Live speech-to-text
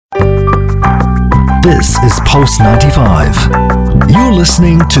This is Pulse 95. You're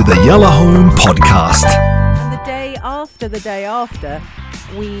listening to the Yellow Home Podcast. And the day after,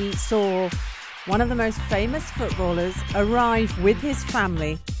 we saw one of the most famous footballers arrive with his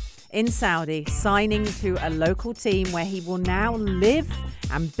family in Saudi, signing to a local team where he will now live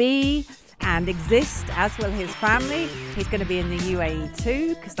and be and exist, as will his family. He's going to be in the UAE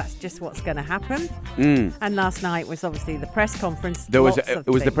too, because that's just what's going to happen. And last night was obviously the press conference. It was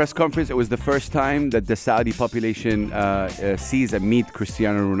the press conference. It was the first time that the Saudi population sees and meet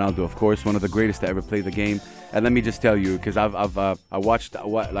Cristiano Ronaldo, of course, one of the greatest to ever play the game. And let me just tell you, because I watched,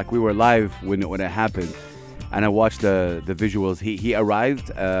 like we were live when it happened, and I watched the visuals. He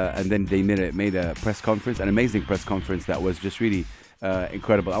arrived, and then they made a press conference, an amazing press conference that was just really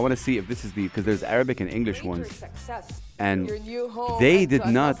incredible. I want to see if this is because there's Arabic and English ones, and they did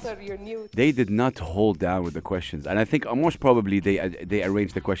not hold down with the questions. And I think most probably they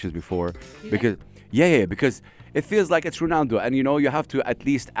arranged the questions before, because because it feels like it's Ronaldo, and you have to at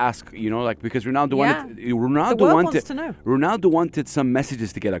least ask, because Ronaldo wants to know. Ronaldo wanted some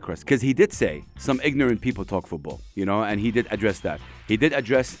messages to get across, because he did say some ignorant people talk football, and he did address that. He did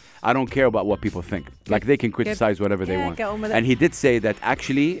address, I don't care about what people think. Like, they can criticize whatever they want. Get on with it. And he did say that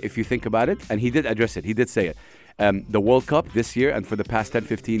actually, if you think about it, and he did address it, he did say it. The World Cup this year and for the past 10,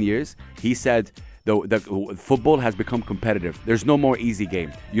 15 years, he said the football has become competitive. There's no more easy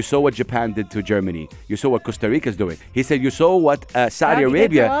game. You saw what Japan did to Germany. You saw what Costa Rica's doing. He said you saw what Saudi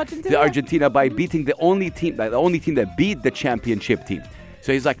Arabia did to Argentina by beating the only team that beat the championship team.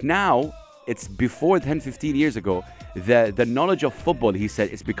 So he's like, now, it's before 10, 15 years ago, the knowledge of football, he said,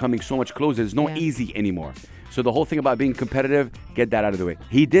 is becoming so much closer. There's no easy anymore. So the whole thing about being competitive, get that out of the way.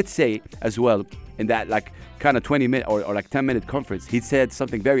 He did say as well in that kind of 20-minute or 10-minute conference, he said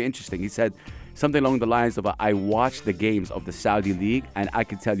something very interesting. He said something along the lines of, I watched the games of the Saudi League and I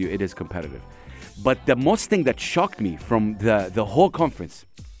can tell you it is competitive. But the most thing that shocked me from the whole conference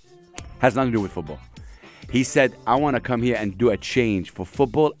has nothing to do with football. He said, I want to come here and do a change for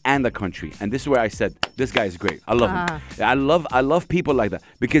football and the country. And this is where I said, this guy is great. I love him. I love people like that,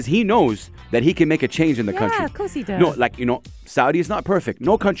 because he knows that he can make a change in the country. Yeah, of course he does. No, Saudi is not perfect.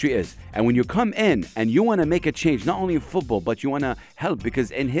 No country is. And when you come in and you want to make a change, not only in football, but you want to help,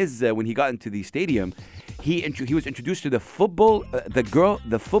 because in his when he got into the stadium, he was introduced to the football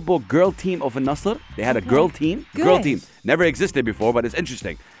girl team of Al-Nassr. They had a girl team. Good. Girl team. Never existed before, but it's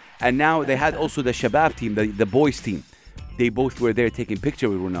interesting. And now they had also the Shabab team, the boys team. They both were there taking picture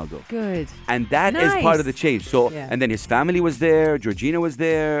with Ronaldo. Good. And that is part of the change. So, Yeah. and then his family was there. Georgina was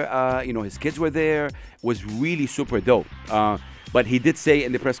there. His kids were there. Was really super dope. But he did say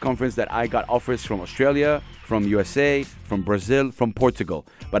in the press conference that I got offers from Australia, from USA, from Brazil, from Portugal.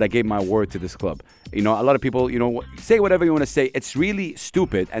 But I gave my word to this club. A lot of people, say whatever you want to say. It's really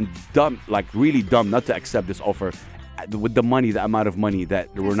stupid and dumb, really dumb not to accept this offer. With the amount of money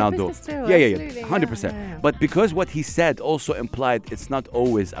that Ronaldo, 100%. Yeah. But because what he said also implied it's not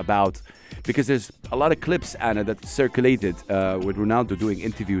always about, because there's a lot of clips, Anna, that circulated with Ronaldo doing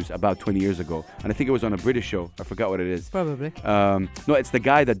interviews about 20 years ago, and I think it was on a British show. I forgot what it is. Probably. No, it's the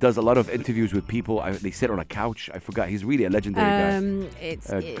guy that does a lot of interviews with people. They sit on a couch. I forgot. He's really a legendary guy. It's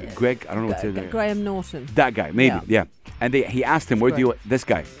Greg. I don't know what's his name. Graham Norton. That guy, maybe. Yeah. And he asked him, this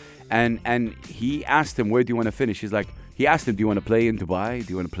guy. And he asked him, where do you want to finish? He asked him, do you want to play in Dubai?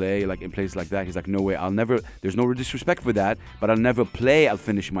 Do you want to play in places like that? He's like, no way, I'll never, there's no disrespect for that, but I'll never play, I'll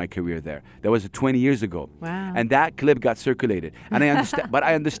finish my career there. That was 20 years ago. Wow. And that clip got circulated. And I understand, but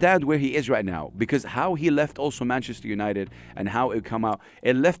I understand where he is right now, because how he left also Manchester United and how it come out,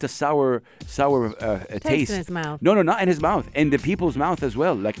 it left a sour taste in his mouth. No, not in his mouth, in the people's mouth as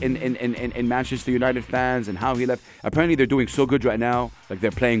well, in Manchester United fans, and how he left. Apparently they're doing so good right now, they're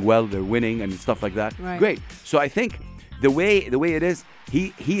playing well, they're winning and stuff like that. Right. Great. So I think the way it is,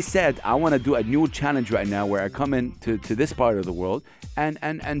 he said, I want to do a new challenge right now where I come in to this part of the world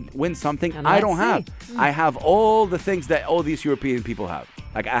and win something And I let's don't have. see. I have all the things that all these European people have.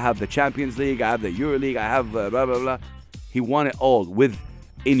 I have the Champions League, I have the Euro League, I have blah, blah, blah. He won it all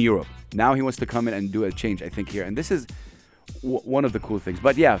in Europe. Now he wants to come in and do a change, I think, here. And this is one of the cool things.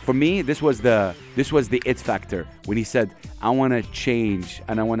 But yeah, for me, this was the it factor when he said, I want to change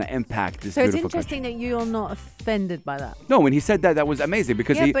and I want to impact this beautiful country. So it's interesting that you're not offended by that. No, when he said that was amazing,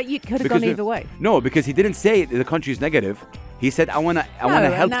 because but you could have gone either way. No, because he didn't say the country's negative. He said, I want to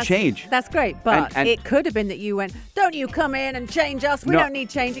help change. That's great, but And it could have been that you went, don't you come in and change us. We don't need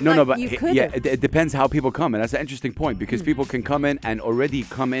changing. No, like, no, but you could yeah, have. it depends how people come in. That's an interesting point because people can come in and already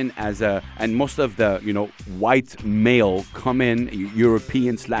come in and most of the, white male come in,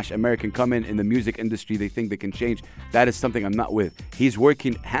 European/American come in the music industry. They think they can change. That is something I'm not with. He's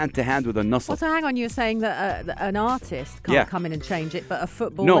working hand to hand with a Nasr. Well, so hang on, you're saying that an artist can't come in and change it, but a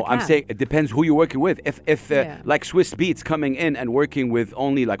footballer No, can. I'm saying it depends who you're working with. If like Swiss Beats coming in and working with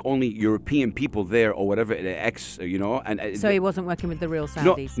only European people there or whatever, So he wasn't working with the real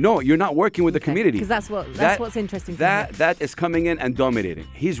Saudis. No, you're not working with the community. Because that's what's interesting. That is coming in and dominating.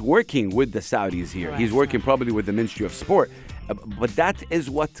 He's working with the Saudis here. Right, He's working probably with the Ministry of Sport. But that is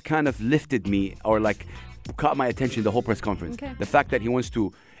what kind of lifted me or caught my attention the whole press conference. Okay. The fact that he wants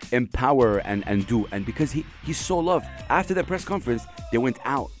to empower and do, and because he's so loved. After the press conference, they went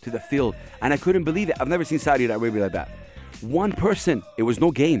out to the field, and I couldn't believe it. I've never seen Saudi Arabia like that. One person, it was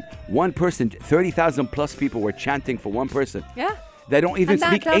no game. One person, 30,000 plus people were chanting for one person. Yeah. They don't even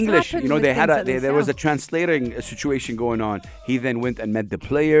speak English. There was a Yeah. translating situation going on. He then went and met the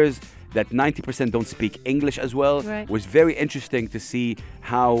players that 90% don't speak English as well. Right. It was very interesting to see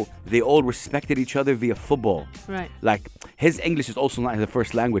how they all respected each other via football. Right. Like his English is also not his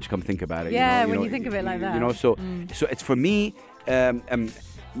first language. Come think about it. Yeah, when you think of it like that. So it's for me.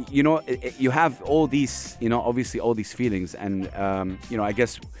 You have all these, obviously all these feelings, and I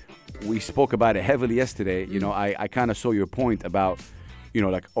guess we spoke about it heavily yesterday. I kind of saw your point about,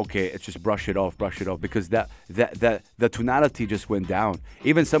 okay, it's just brush it off, because the tonality just went down.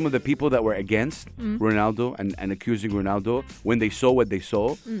 Even some of the people that were against Ronaldo and accusing Ronaldo, when they saw what they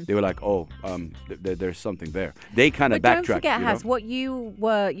saw, they were like, there's something there. They kind of backtracked. Don't forget, Haz, what you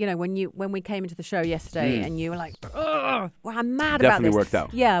were, when we came into the show yesterday, and you were like, well, I'm mad about this. Definitely worked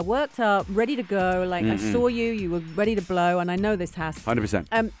out. Yeah, worked out, ready to go. I saw you were ready to blow, and I know this has.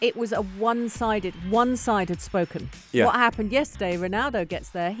 100%. It was a one-sided spoken. Yeah. What happened yesterday, Ronaldo gets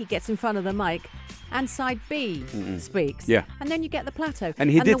there, he gets in front of the mic, and side B speaks. Yeah. And then you get the plateau. And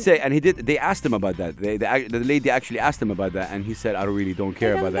they asked him about that. The lady actually asked him about that, and he said, I don't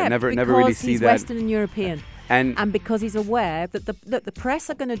care about that. Never really see he's that. Western and European. And because he's aware that the press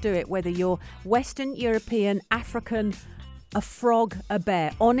are going to do it, whether you're Western, European, African, a frog, a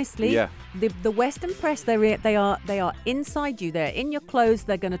bear. Honestly, the Western press, they are inside you. They're in your clothes.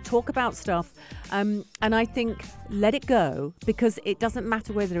 They're going to talk about stuff. And I think let it go, because it doesn't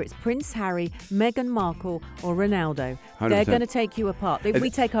matter whether it's Prince Harry, Meghan Markle, or Ronaldo. 100%. They're going to take you apart. If we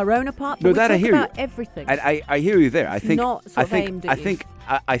take our own apart, No, we that talk I hear about you. everything. And I hear you there. I think not sort of aimed at you.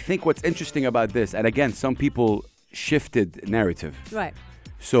 I think what's interesting about this, and again, some people shifted narrative. Right.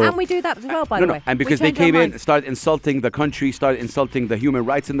 So, and we do that as well, by the way. And because they came in, started insulting the country, started insulting the human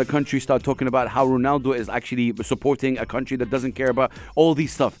rights in the country, started talking about how Ronaldo is actually supporting a country that doesn't care about all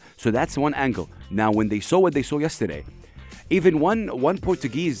these stuff. So that's one angle. Now, when they saw what they saw yesterday, even one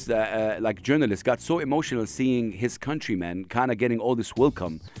Portuguese journalist got so emotional seeing his countrymen kind of getting all this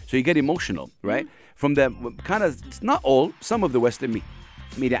welcome. So you get emotional, right? From the kind of, not all, some of the Western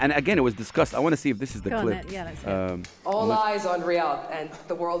media. And again, it was discussed. I want to see if this is the clip. Yeah, let's hear it. All eyes on Riyadh, and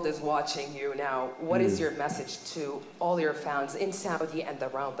the world is watching you now. What is your message to all your fans in Saudi and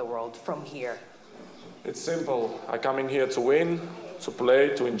around the world from here? It's simple. I come in here to win, to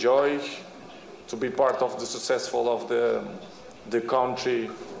play, to enjoy, to be part of the successful of the country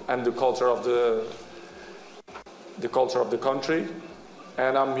and the culture of the country.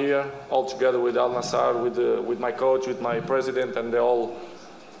 And I'm here all together with Al Nassr, with my coach, with my president, and they're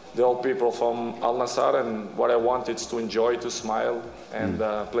all people from Al Nassr, and what I want is to enjoy, to smile, and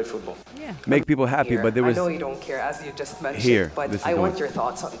play football. Yeah. Make people happy, but there was... I know you don't care, as you just mentioned, but I want your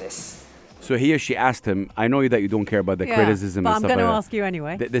thoughts on this. So here she asked him, I know that you don't care about the criticism and stuff like that. But I'm going to ask you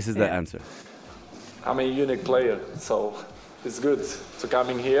anyway. This is the answer. I'm a unique player, so it's good to come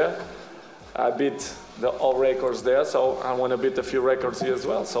in here. I beat all records there, so I want to beat a few records here as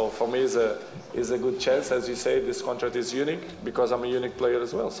well. So for me, it's a good chance. As you say, this contract is unique because I'm a unique player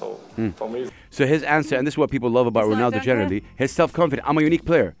as well. So for me... So his answer, and this is what people love about Ronaldo generally, his self-confidence. I'm a unique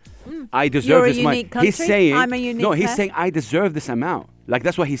player. I deserve this money. He's saying, I'm a unique no, he's player. saying I deserve this amount. Like,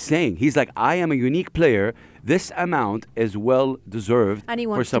 that's what he's saying. He's like, I am a unique player. This amount is well deserved and he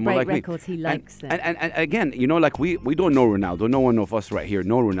for wants someone to break like records. me. He likes them. And again, we don't know Ronaldo. No one of us right here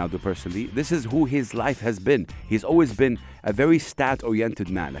know Ronaldo personally. This is who his life has been. He's always been a very stat-oriented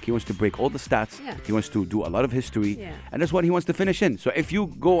man. Like, he wants to break all the stats. Yeah. He wants to do a lot of history. Yeah. And that's what he wants to finish in. So if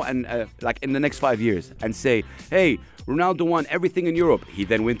you go and, in the next 5 years and say, hey, Ronaldo won everything in Europe. He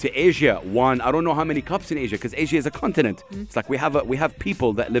then went to Asia, won I don't know how many cups in Asia, because Asia is a continent. It's like we have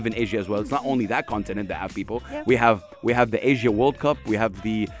people that live in Asia as well. It's not only that continent that have people. example. Yeah. We have the Asia World Cup. We have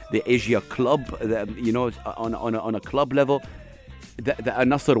the Asia Club. On a club level. The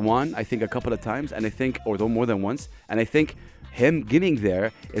Nasser won, I think, a couple of times, and I think, or more than once, and I think him getting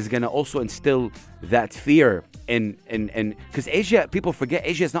there is gonna also instill that fear in because Asia, people forget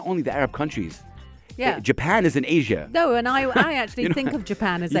Asia is not only the Arab countries. Yeah. Japan is in Asia. No, and I actually think of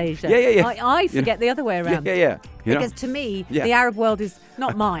Japan as Asia. Yeah. I forget the other way around. Yeah. Because to me, the Arab world is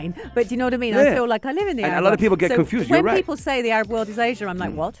not mine, but do you know what I mean? Yeah. I feel like I live in the And Arab a lot of world. people get So confused. You're when right. people say the Arab world is Asia, I'm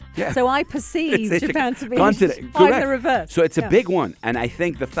like, what? Yeah. So I perceive It's Japan to be continent. I'm Correct. the reverse. So it's a big one, and I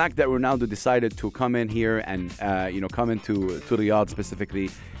think the fact that Ronaldo decided to come in here and come into Riyadh specifically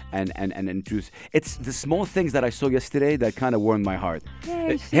and introduce, it's the small things that I saw yesterday that kind of warmed my heart.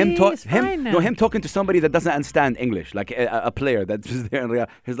 Yeah, him him talking to somebody that doesn't understand English, like a player that's just there in Riyadh.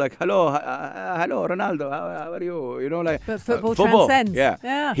 He's like, hello Ronaldo, how are you? Like But football transcends.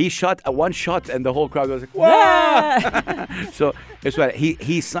 Yeah. He shot one shot and the whole crowd was like, wow. Yeah. So it's what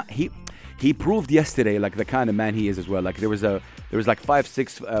he proved yesterday, like the kind of man he is as well. Like there was like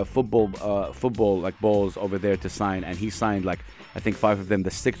 5-6 football like balls over there to sign, and he signed like I think 5 of them. The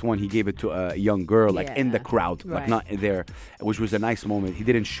 6th one he gave it to a young girl, like in the crowd, like not there, which was a nice moment. He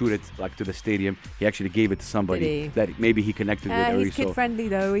didn't shoot it like to the stadium. He actually gave it to somebody that maybe he connected with. He's kid friendly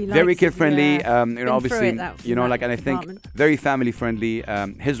though. He very likes kid friendly. Been Obviously, through it, like, and I think very family friendly.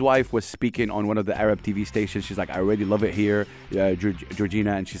 His wife was speaking on one of the Arab TV stations. She's like, I already love it here,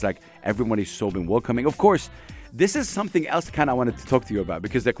 Georgina, and she's like, everybody's so been welcoming. Of course, this is something else kind of wanted to talk to you about,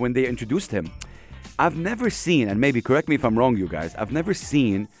 because like when they introduced him, I've never seen, and maybe correct me if I'm wrong, you guys, I've never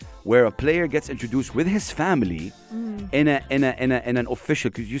seen where a player gets introduced with his family in an official,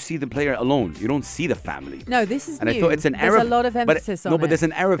 because you see the player alone, you don't see the family. No, this is and new. I thought it's an There's Arab, a lot of emphasis on it. No, but there's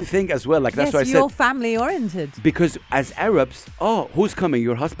an Arab thing as well. Like that's yes, why I said. you're family oriented. Because as Arabs, who's coming?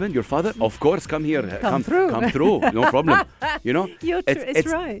 Your husband, your father? Of course, come here. Come through. Come through. No problem. It's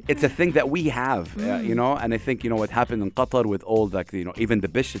right. It's a thing that we have, and I think what happened in Qatar with all like even the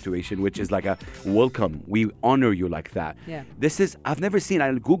Bish situation, which is like a welcome. We honor you like that. Yeah. I've never seen.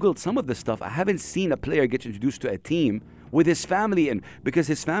 I googled some of the stuff. I haven't seen a player get introduced to a team with his family in, because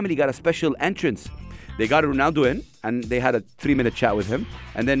his family got a special entrance. They got Ronaldo in, and they had a 3-minute chat with him,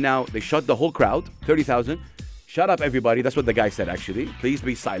 and then now they shut the whole crowd, 30,000. Shut up, everybody. That's what the guy said, actually. Please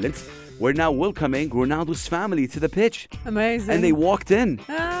be silent. We're now welcoming Ronaldo's family to the pitch. Amazing. And they walked in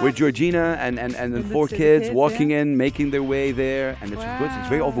with Georgina and the 4 kids walking in, making their way there. And it's good. It's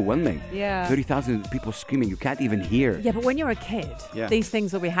very overwhelming. Yeah. 30,000 people screaming. You can't even hear. Yeah, but when you're a kid, these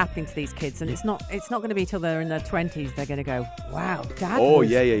things will be happening to these kids. And it's not going to be till they're in their 20s they're going to go, wow,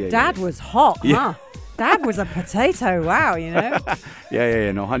 Dad was hot, huh? Dad was a potato. Wow,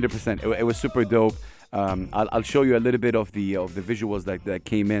 Yeah, no, 100%. It was super dope. I'll show you a little bit of the visuals that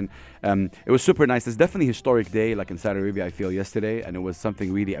came in. It was super nice. It's definitely a historic day, like in Saudi Arabia, I feel, yesterday, and it was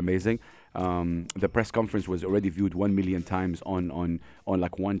something really amazing. The press conference was already viewed 1 million times on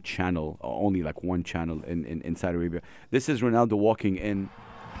like one channel, or only like one channel in Saudi Arabia. This is Ronaldo walking in.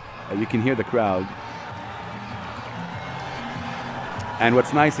 You can hear the crowd. And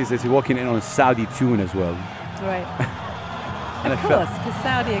what's nice is he's walking in on a Saudi tune as well. Right. Of course, because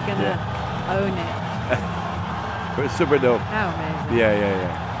Saudi are going to own it. It was super dope. How amazing.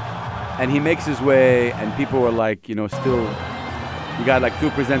 Yeah. And he makes his way, and people were like, still, you got like 2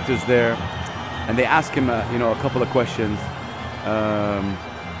 presenters there, and they ask him, a couple of questions.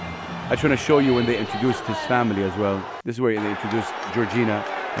 I just want to show you when they introduced his family as well. This is where they introduced Georgina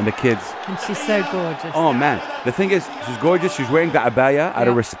and the kids. And she's so gorgeous. Oh, man. The thing is, she's gorgeous. She's wearing the abaya out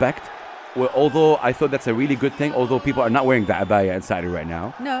of respect. Well, although I thought that's a really good thing, although people are not wearing the abaya in Saudi right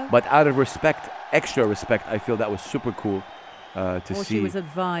now. No. But out of respect, extra respect, I feel that was super cool to see. Or she was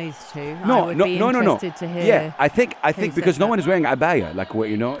advised to. No. I would be interested to hear. Yeah, I think because no one is wearing abaya, like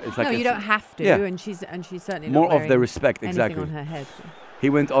it's like. No, you don't have to, and she's certainly not more wearing of the respect, anything exactly. on her head. He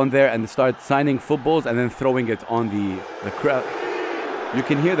went on there and started signing footballs and then throwing it on the crowd. You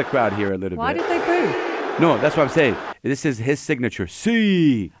can hear the crowd here a little Why bit. Why did they boo? No, that's what I'm saying. This is his signature.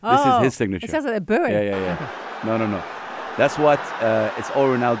 See, this is his signature. It sounds like they're booing. Yeah. No. That's what it's all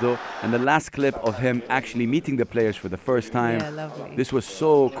Ronaldo. And the last clip of him actually meeting the players for the first time. Yeah, lovely. This was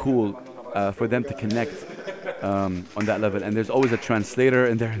so cool for them to connect on that level. And there's always a translator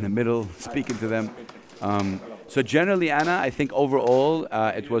in there in the middle speaking to them. So generally, Anna, I think overall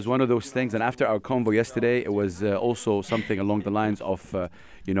it was one of those things. And after our convo yesterday, it was also something along the lines of,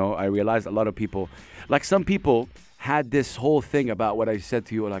 I realized a lot of people, like some people had this whole thing about what I said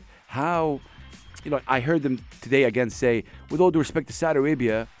to you, like how, I heard them today again say, with all due respect to Saudi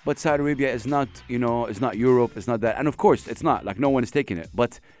Arabia, but Saudi Arabia is not, is not Europe, it's not that. And of course, it's not, like no one is taking it.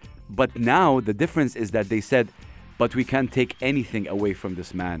 But but now the difference is that they said, but we can't take anything away from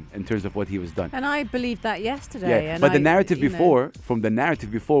this man in terms of what he was done. And I believed that yesterday. Yeah, And but the narrative before,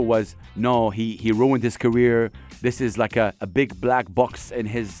 was, no, he ruined his career. This is like a big black box in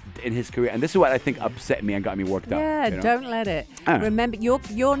his career, and this is what I think upset me and got me worked up. Yeah, don't let it. Remember,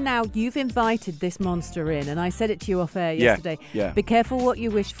 you've invited this monster in, and I said it to you off air yesterday. Yeah. Be careful what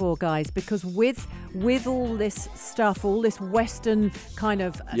you wish for, guys, because with all this stuff, all this Western kind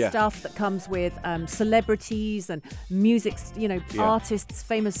of stuff that comes with celebrities and music, artists,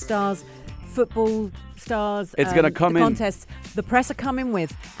 famous stars, football stars, it's gonna come in contests. The press are coming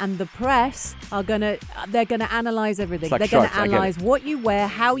with, and the press are they're gonna analyze everything. Like they're sharks, gonna analyze what you wear,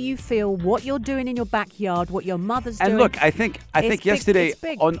 how you feel, what you're doing in your backyard, what your mother's doing. And look, I think yesterday it's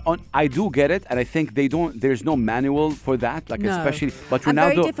big. on I do get it, and I think there's no manual for that, like especially. But and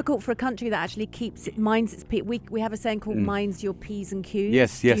Ronaldo, very difficult for a country that actually minds its we have a saying called minds your P's and Q's.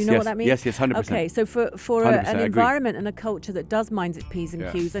 Yes, Do you know what that means? Yes, 100%. Okay, so for 100%, an I agree. environment and a culture that does mind its P's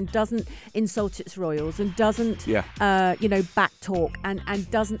and Q's and doesn't insult its royals and doesn't back talk and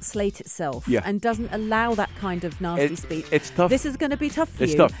doesn't slate itself and doesn't allow that kind of nasty speech. It's tough. This is going to be tough for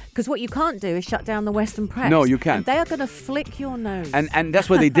It's you tough. because what you can't do is shut down the Western press. No, you can't. And they are going to flick your nose. And that's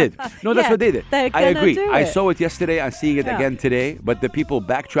what they did. No, that's Yeah, what they did. they're I gonna agree. do I it. saw it yesterday. I'm seeing it Yeah. again today. But the people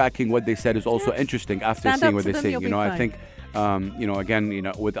backtracking what they said is also interesting after Stand seeing up what to they're them, saying. you'll I be think,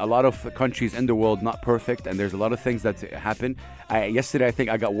 again, with a lot of countries in the world not perfect, and there's a lot of things that happen. Yesterday, I think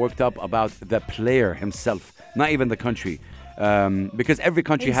I got worked up about the player himself, not even the country. Because every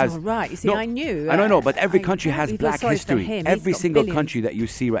country He's has. all right. You see, No, I knew. I don't know, but every I country has really feel black sorry for history. him. He's Every got single billions. country that you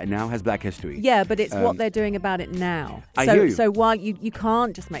see right now has black history. Yeah, but it's what they're doing about it now. I hear you. So while you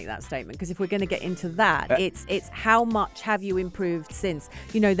can't just make that statement, because if we're going to get into that, it's how much have you improved since?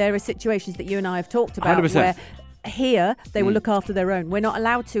 There are situations that you and I have talked about 100%. where here they will look after their own. We're not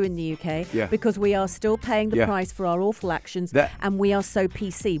allowed to in the UK because we are still paying the price for our awful actions, and we are so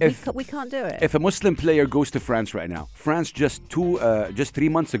PC. We can't do it. If a Muslim player goes to France right now, France just 3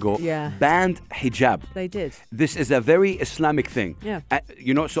 months ago banned hijab. They did. This is a very Islamic thing. Yeah.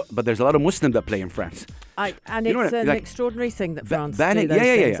 But there's a lot of Muslims that play in France. And You know it's what I- an like, extraordinary thing that France banning, do those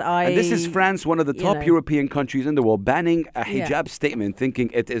things. And this is France, one of the top European countries in the world, banning a hijab statement, thinking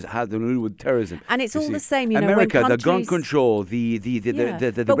it has to do with terrorism. And it's You all see. the same, America, when the gun countries- control, the but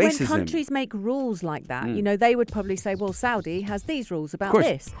racism. when countries make rules like that, they would probably say, well, Saudi has these rules about course,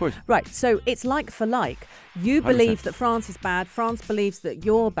 this. of course. Right, so it's like for like. You 100%. believe that France is bad, France believes that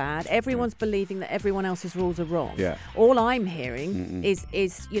you're bad, everyone's believing that everyone else's rules are wrong. Yeah. All I'm hearing is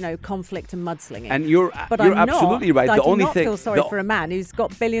conflict and mudslinging. And you're I'm absolutely right. I The do only not thing feel sorry for a man who's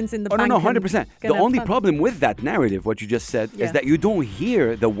got billions in the bank. No, and 100%. The gonna only fund- problem with that narrative, what you just said, is that you don't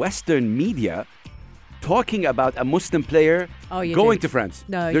hear the Western media talking about a Muslim player you going do. to France.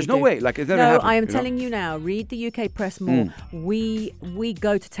 No, There's you no do. way. Like, it's never No, happened. I am telling you now, read the UK press more. We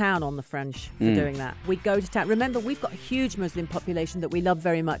go to town on the French for doing that. We go to town. Remember, we've got a huge Muslim population that we love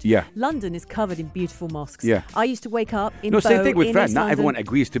very much. Yeah. London is covered in beautiful mosques. Yeah. I used to wake up in No, same Bow, thing with in France. East Not London. everyone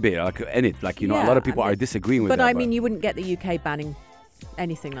agrees to be in it. Like, a lot of people are disagreeing with but that. I mean, you wouldn't get the UK banning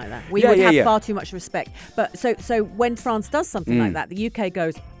anything like that. We Yeah, would yeah, have yeah. far too much respect. But so when France does something like that, the UK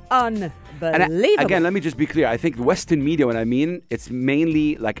goes unbelievable. And again, let me just be clear. I think the Western media, when I mean, it's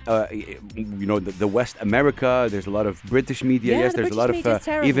mainly like, the West America. There's a lot of British media. Yeah, Yes, the there's a lot British of media's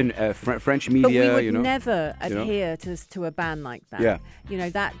terrible. even French But media. we would never adhere to a ban like that. Yeah.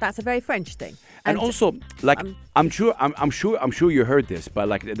 That's a very French thing. And also, like, I'm sure you heard this, but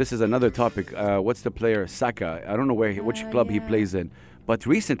like, this is another topic. What's the player Saka? I don't know which club he plays in. But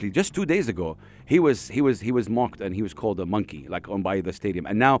recently, just 2 days ago, he was mocked and he was called a monkey, like on by the stadium.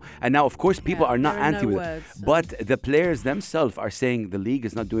 And now, of course, people are not there are no anti with words, it. But the players themselves are saying the league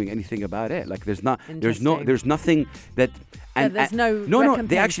is not doing anything about it. Like, there's nothing that. And there's no They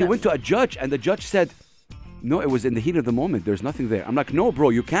recompense actually that- went to a judge, and the judge said, no, it was in the heat of the moment. There's nothing there. I'm like, no, bro,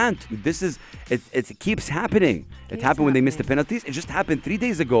 you can't. It keeps happening. It happened when they missed the penalties. It just happened 3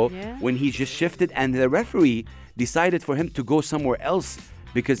 days ago when he just shifted, and the referee decided for him to go somewhere else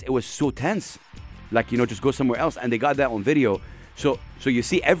because it was so tense. Like, just go somewhere else. And they got that on video. So you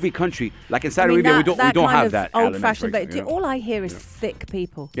see every country, like in Saudi Arabia, we don't have that element, old-fashioned. for example, All I hear is thick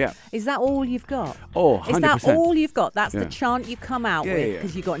people. Yeah. Is that all you've got? Oh, Is that 100%. all you've got? That's Yeah. the chant you come out Yeah, with yeah.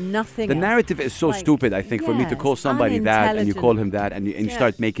 because you got nothing. The else. narrative is so Like, stupid, I think, for me to call yes, somebody that and you call him that and you Yeah.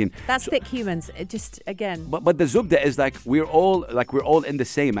 start making. That's thick humans. It just again. But the zubda is like we're all in the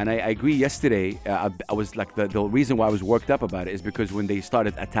same, and I agree. Yesterday, I was like the reason why I was worked up about it is because when they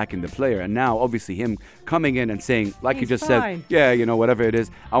started attacking the player, and now obviously him coming in and saying, like you He's just fine. said, yeah, whatever. whatever it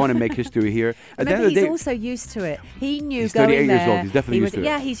is. I want to make history here. At the end Remember, of the he's day, also used to it. He knew he's going 38 years there, old. He's definitely used to it.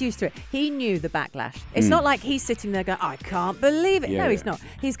 Yeah, he's used to it. He knew the backlash. It's not like he's sitting there going, I can't believe it. Yeah, no, he's yeah. not.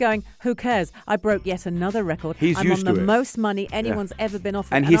 He's going, who cares? I broke yet another record. He's I'm used on to the it. most money anyone's ever been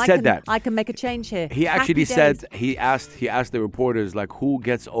offered. And he I said can, that. I can make a change here. he actually Happy days. said he asked the reporters like, who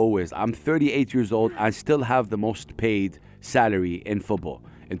gets always? I'm 38 years old. I still have the most paid salary in football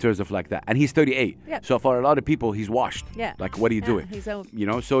in terms of like that, and he's 38. Yeah. So for a lot of people, he's washed. Yeah. Like, what are you Yeah, doing? he's old. You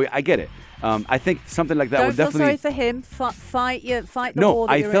know. So I get it. I think something like that Don't would feel definitely. sorry for him. Fight the No, war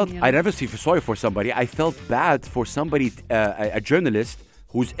that I you're felt in, you know? I never feel sorry for somebody. I felt bad for somebody, a journalist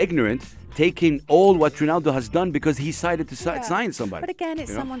who's ignorant, taking all what Ronaldo has done because he decided to sign somebody. But again, it's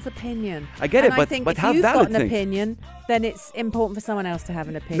you know? someone's opinion. I get And it, I think but if have you've valid got an things. opinion, then it's important for someone else to have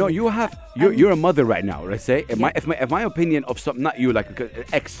an opinion. No, you have. You're a mother right now. Let's say if my opinion of some, not you, like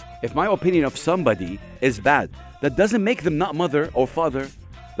ex. If my opinion of somebody is bad, that doesn't make them not mother or father.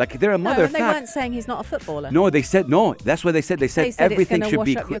 Like they're a No, mother. and they fact. weren't saying he's not a footballer. No, they said no. That's what they said. They said They said it's everything gonna should wash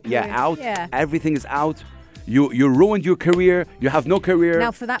be up your career. out. Yeah. Everything is out. You ruined your career. You have no career.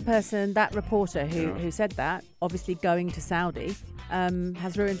 Now, for that person, that reporter who said that, obviously going to Saudi,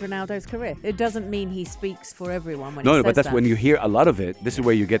 has ruined Ronaldo's career. It doesn't mean he speaks for everyone when he No, says but that's that. when you hear a lot of it. This is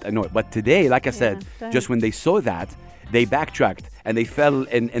where you get annoyed. But today, like I said, don't. just when they saw that, they backtracked and they fell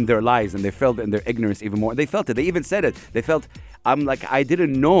in their lies and they fell in their ignorance even more. They felt it. They even said it. They felt, I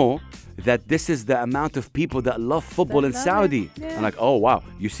didn't know that this is the amount of people that love football in love Saudi. it. Yeah. I'm like, oh, wow.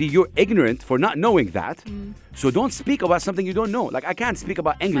 You see, you're ignorant for not knowing that. So don't speak about something you don't know. Like, I can't speak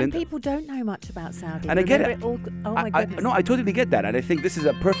about And England. people don't know much about Saudi. And I get Remember it. all, oh my goodness. No, I totally get that, and I think this is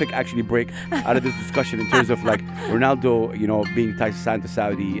a perfect actually break out of this discussion in terms of like Ronaldo, being signed to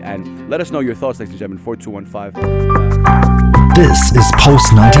Saudi. And let us know your thoughts, ladies and gentlemen. 4215. This is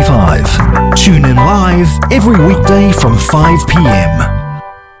Pulse 95. Tune in live every weekday from 5 p.m.